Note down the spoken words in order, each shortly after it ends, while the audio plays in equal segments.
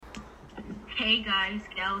Hey guys,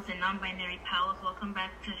 gals, and non-binary pals, welcome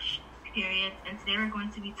back to Periods, and today we're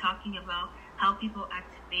going to be talking about how people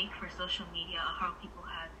act fake for social media, or how people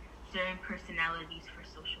have certain personalities for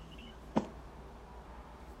social media.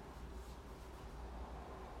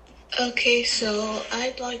 Okay, so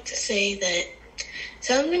I'd like to say that,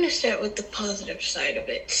 I'm going to start with the positive side of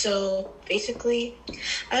it. So basically,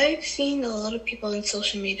 I've seen a lot of people on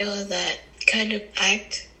social media that kind of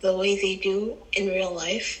act the way they do in real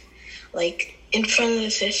life. Like, in front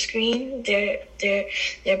of the screen, they're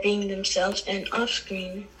being themselves, and off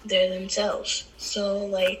screen, they're themselves. So,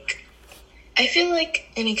 like, I feel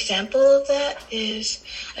like an example of that is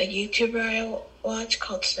a YouTuber I watch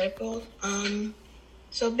called Sniper.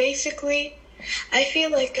 So basically, I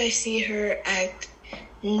feel like I see her act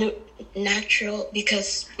natural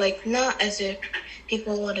because, like, not as if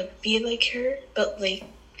people want to be like her, but, like,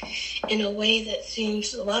 in a way that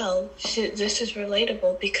seems, wow, this is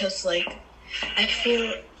relatable because, like, I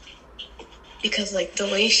feel, because, like, the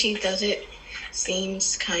way she does it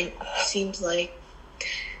seems like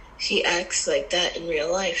she acts like that in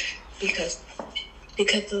real life because of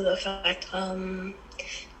the fact,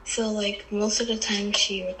 so, like, most of the time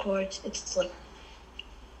she records, it's like,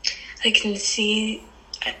 I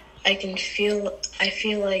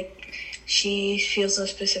feel like she feels a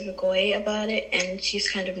specific way about it, and she's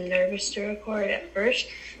kind of nervous to record at first,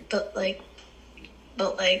 but I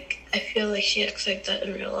feel like she acts like that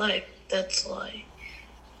in real life. That's why.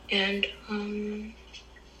 And,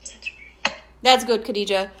 that's good,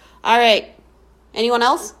 Khadija. All right. Anyone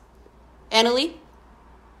else? Annalie?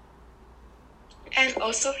 And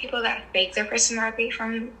also people that fake the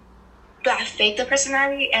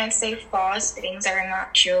personality and say false things that are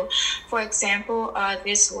not true. For example,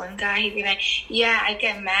 this one guy, he'd be like, yeah, I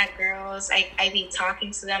get mad girls, I be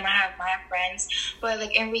talking to them, I have my friends, but,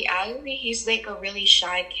 like, in reality, he's, like, a really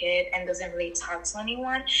shy kid and doesn't really talk to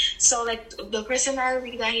anyone. So, like, the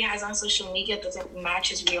personality that he has on social media doesn't match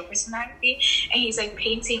his real personality, and he's, like,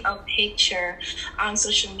 painting a picture on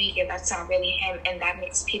social media that's not really him, and that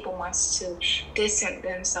makes people want to distance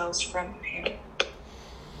themselves from him.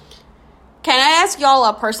 Can I ask y'all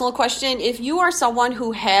a personal question? If you are someone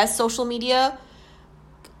who has social media,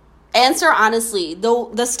 answer honestly.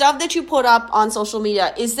 The stuff that you put up on social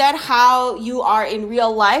media, is that how you are in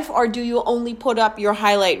real life, or do you only put up your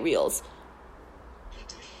highlight reels?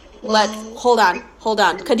 Hold on.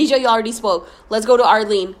 Khadija, you already spoke. Let's go to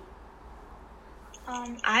Arlene.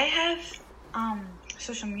 I have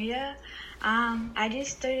social media. I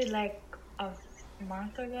just started like a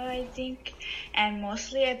month ago, I think, and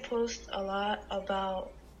mostly I post a lot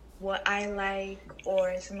about what I like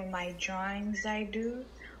or some of my drawings I do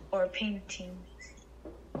or paintings.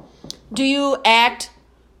 Do you act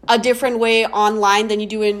a different way online than you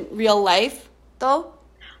do in real life, though?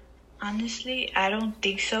 Honestly, I don't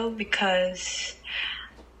think so, because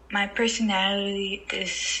my personality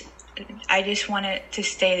is, I just want it to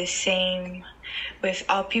stay the same with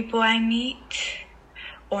all people I meet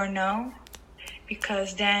or know.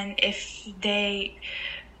 Because then if they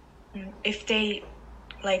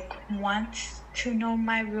like want to know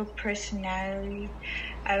my real personality,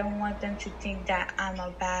 I don't want them to think that I'm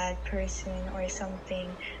a bad person or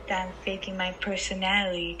something, that I'm faking my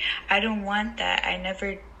personality. I don't want that. I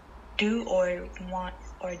never do or want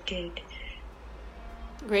or did.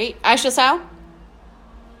 Great. Aisha Sao?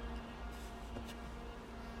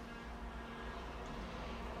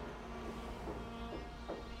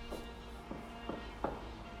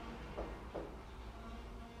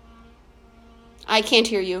 I can't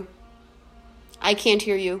hear you. I think can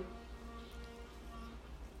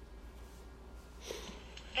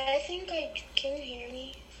you hear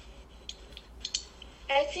me?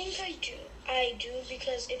 I think I do,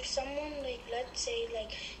 because if someone, like, let's say,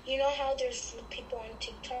 like, you know how there's people on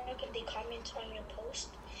TikTok and they comment on your post?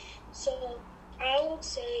 So I would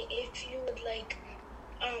say if you would, like,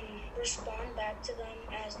 respond back to them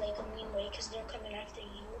as, like, a mean way because they're coming after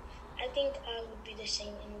you, I think I would be the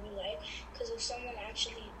same in real life, because if someone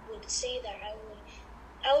actually would say that,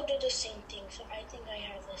 I would do the same thing. So I think I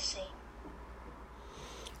have the same.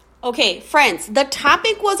 Okay, friends, the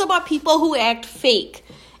topic was about people who act fake.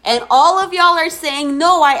 And all of y'all are saying,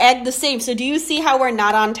 no, I act the same. So do you see how we're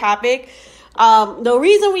not on topic? The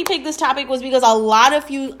reason we picked this topic was because a lot of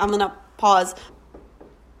you, I'm going to pause.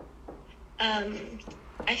 I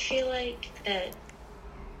feel like that,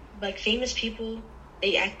 like, famous people,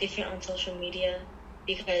 they act different on social media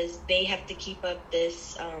because they have to keep up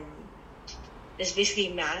this basically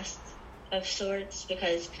mask of sorts,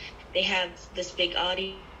 because they have this big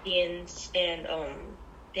audience and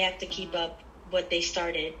they have to keep up what they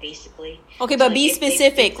started, basically. Okay, So, but be if they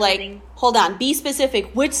specific. did Like, something- hold on. Be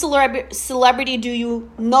specific. Which celebrity do you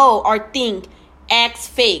know or think acts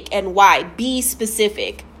fake and why? Be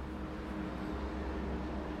specific.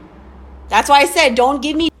 That's why I said don't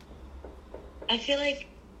give me. I feel like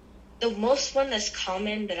the most one that's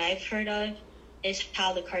common that I've heard of is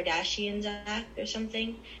how the Kardashians act or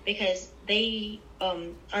something, because they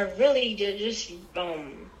are really they're just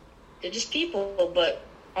people, but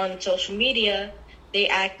on social media they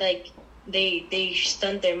act like they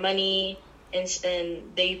stunt their money and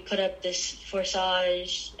they put up this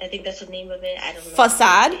forsage. I think that's the name of it. I don't know.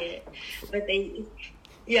 Facade? But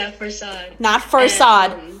facade. Not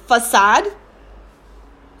facade. Facade?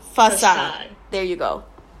 Facade. Facade. There you go.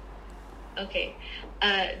 Okay.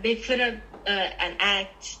 They put up an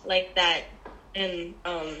act like that, and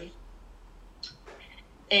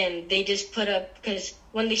they just put up, because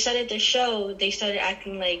when they started the show, they started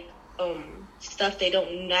acting like stuff they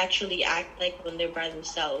don't naturally act like when they're by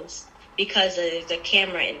themselves, because there's a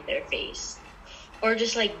camera in their face. Or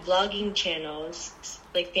just like vlogging channels,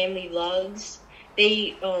 like family vlogs.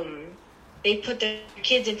 They put their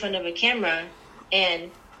kids in front of a camera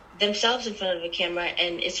and themselves in front of a camera,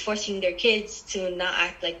 and it's forcing their kids to not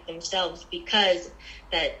act like themselves because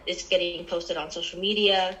that it's getting posted on social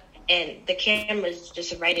media and the camera's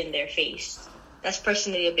just right in their face. That's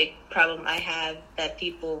personally a big problem I have, that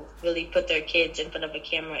people really put their kids in front of a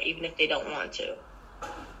camera even if they don't want to.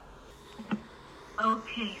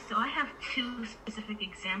 Okay, so I have two specific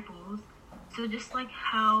examples. So just like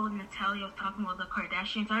how Natalia was talking about the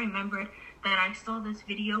Kardashians, I remembered that I saw this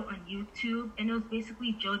video on YouTube, and it was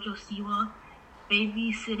basically JoJo Siwa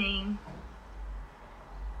babysitting.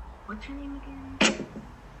 What's her name again?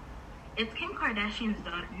 It's Kim Kardashian's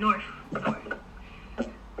daughter, North.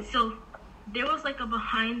 So there was like a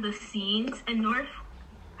behind the scenes, and North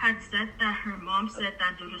had said that her mom said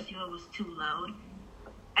that JoJo Siwa was too loud.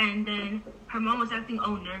 And then her mom was acting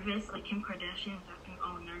all nervous, like Kim Kardashian was acting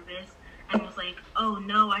all nervous, and was like, "Oh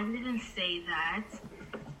no, I didn't say that."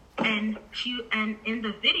 And in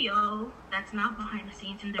the video, that's not behind the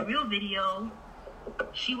scenes. In the real video,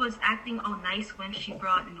 she was acting all nice when she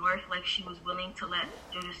brought North, like she was willing to let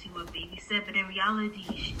JoJo Siwa babysit. But in reality,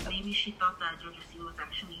 maybe she thought that JoJo Siwa was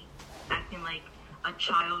actually acting like a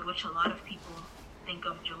child, which a lot of people think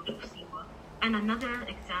of JoJo Siwa. And another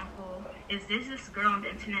example is there's this girl on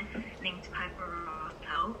the internet named Piper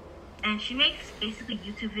Rappel, and she makes basically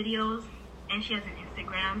YouTube videos, and she has an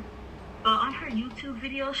Instagram. But on her YouTube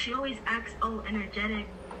videos, she always acts all energetic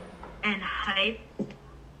and hype.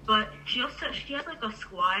 But she has like a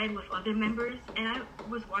squad with other members, and I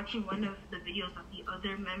was watching one of the videos that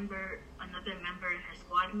another member in her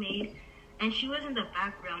squad made, and she was in the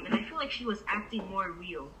background, and I feel like she was acting more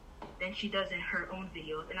real than she does in her own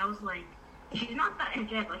videos. And I was like, she's not that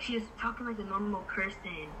energetic. Like, she's talking like a normal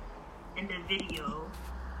person in the video.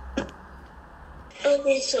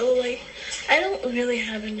 Okay, so like, I don't really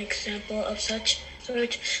have an example of such,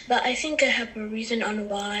 but I think I have a reason on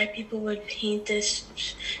why people would paint this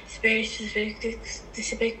very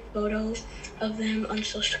specific photo of them on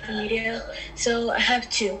social media. So I have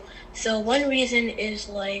two. So one reason is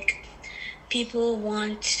like, people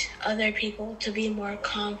want other people to be more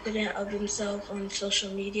confident of themselves on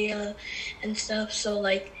social media and stuff. So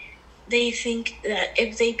like, they think that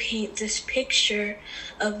if they paint this picture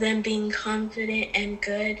of them being confident and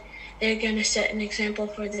good, they're going to set an example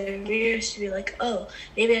for their viewers to be like, oh,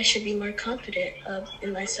 maybe I should be more confident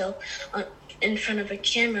in myself in front of a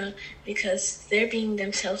camera, because they're being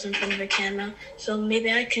themselves in front of a camera, so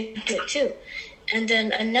maybe I can do it too. And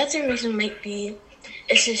then another reason might be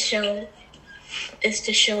is to show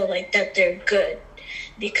like that they're good,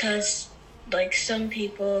 because like some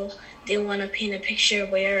people, they want to paint a picture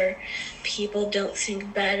where people don't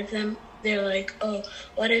think bad of them. They're like, oh,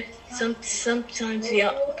 what if sometimes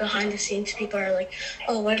behind the scenes people are like,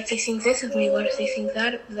 oh, what if they think this of me? What if they think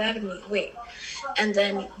that of me? Wait. And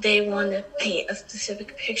then they want to paint a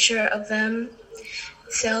specific picture of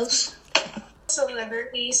themselves.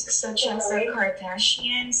 Celebrities such as the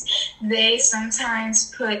Kardashians, they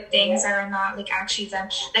sometimes put things that are not like actually them.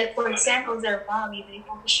 Like, for example, their body, they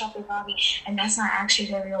Photoshop their body, and that's not actually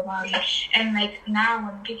their real body. And like now,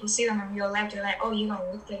 when people see them in real life, they're like, "Oh, you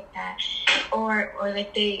don't look like that," or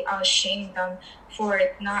like they shame them for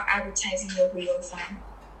not advertising the real them.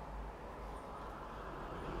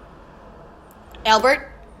 Albert?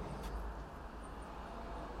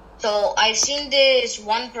 So I've seen this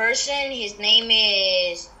one person. His name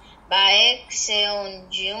is Baek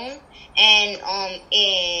Seon-jun, and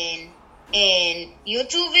in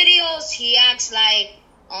YouTube videos he acts like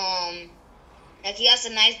Like, he has a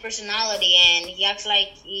nice personality, and he acts like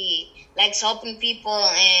he likes helping people,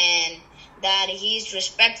 and that he's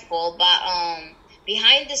respectful. But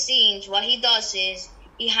behind the scenes, what he does is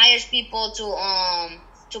he hires people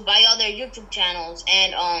to buy other YouTube channels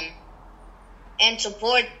and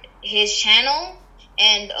support his channel,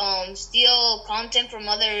 and steal content from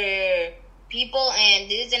other people. And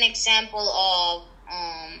this is an example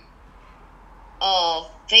of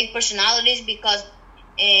fake personalities, because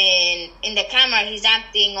in the camera he's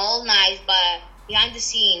acting all nice, but behind the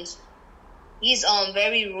scenes he's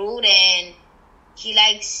very rude, and he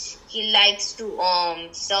likes to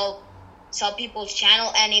sell people's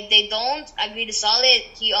channel, and if they don't agree to sell it,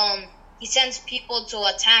 he sends people to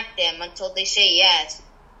attack them until they say yes,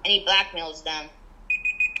 and he blackmails them.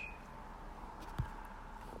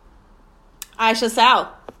 Aisha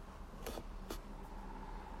Sal.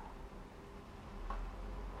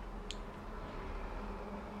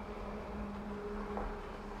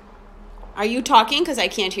 Are you talking? Because I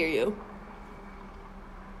can't hear you.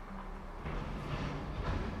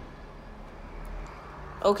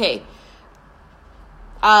 Okay.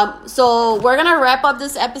 So we're going to wrap up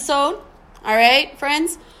this episode. All right,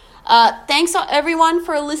 friends? Thanks everyone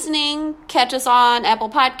for listening. Catch us on Apple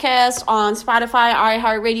Podcasts, on Spotify,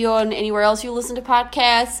 iHeartRadio, and anywhere else you listen to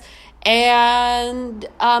podcasts. And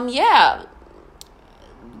yeah,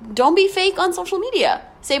 don't be fake on social media.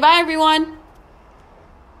 Say bye, everyone.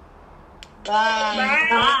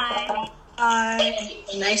 Bye.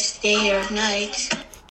 Nice day or night.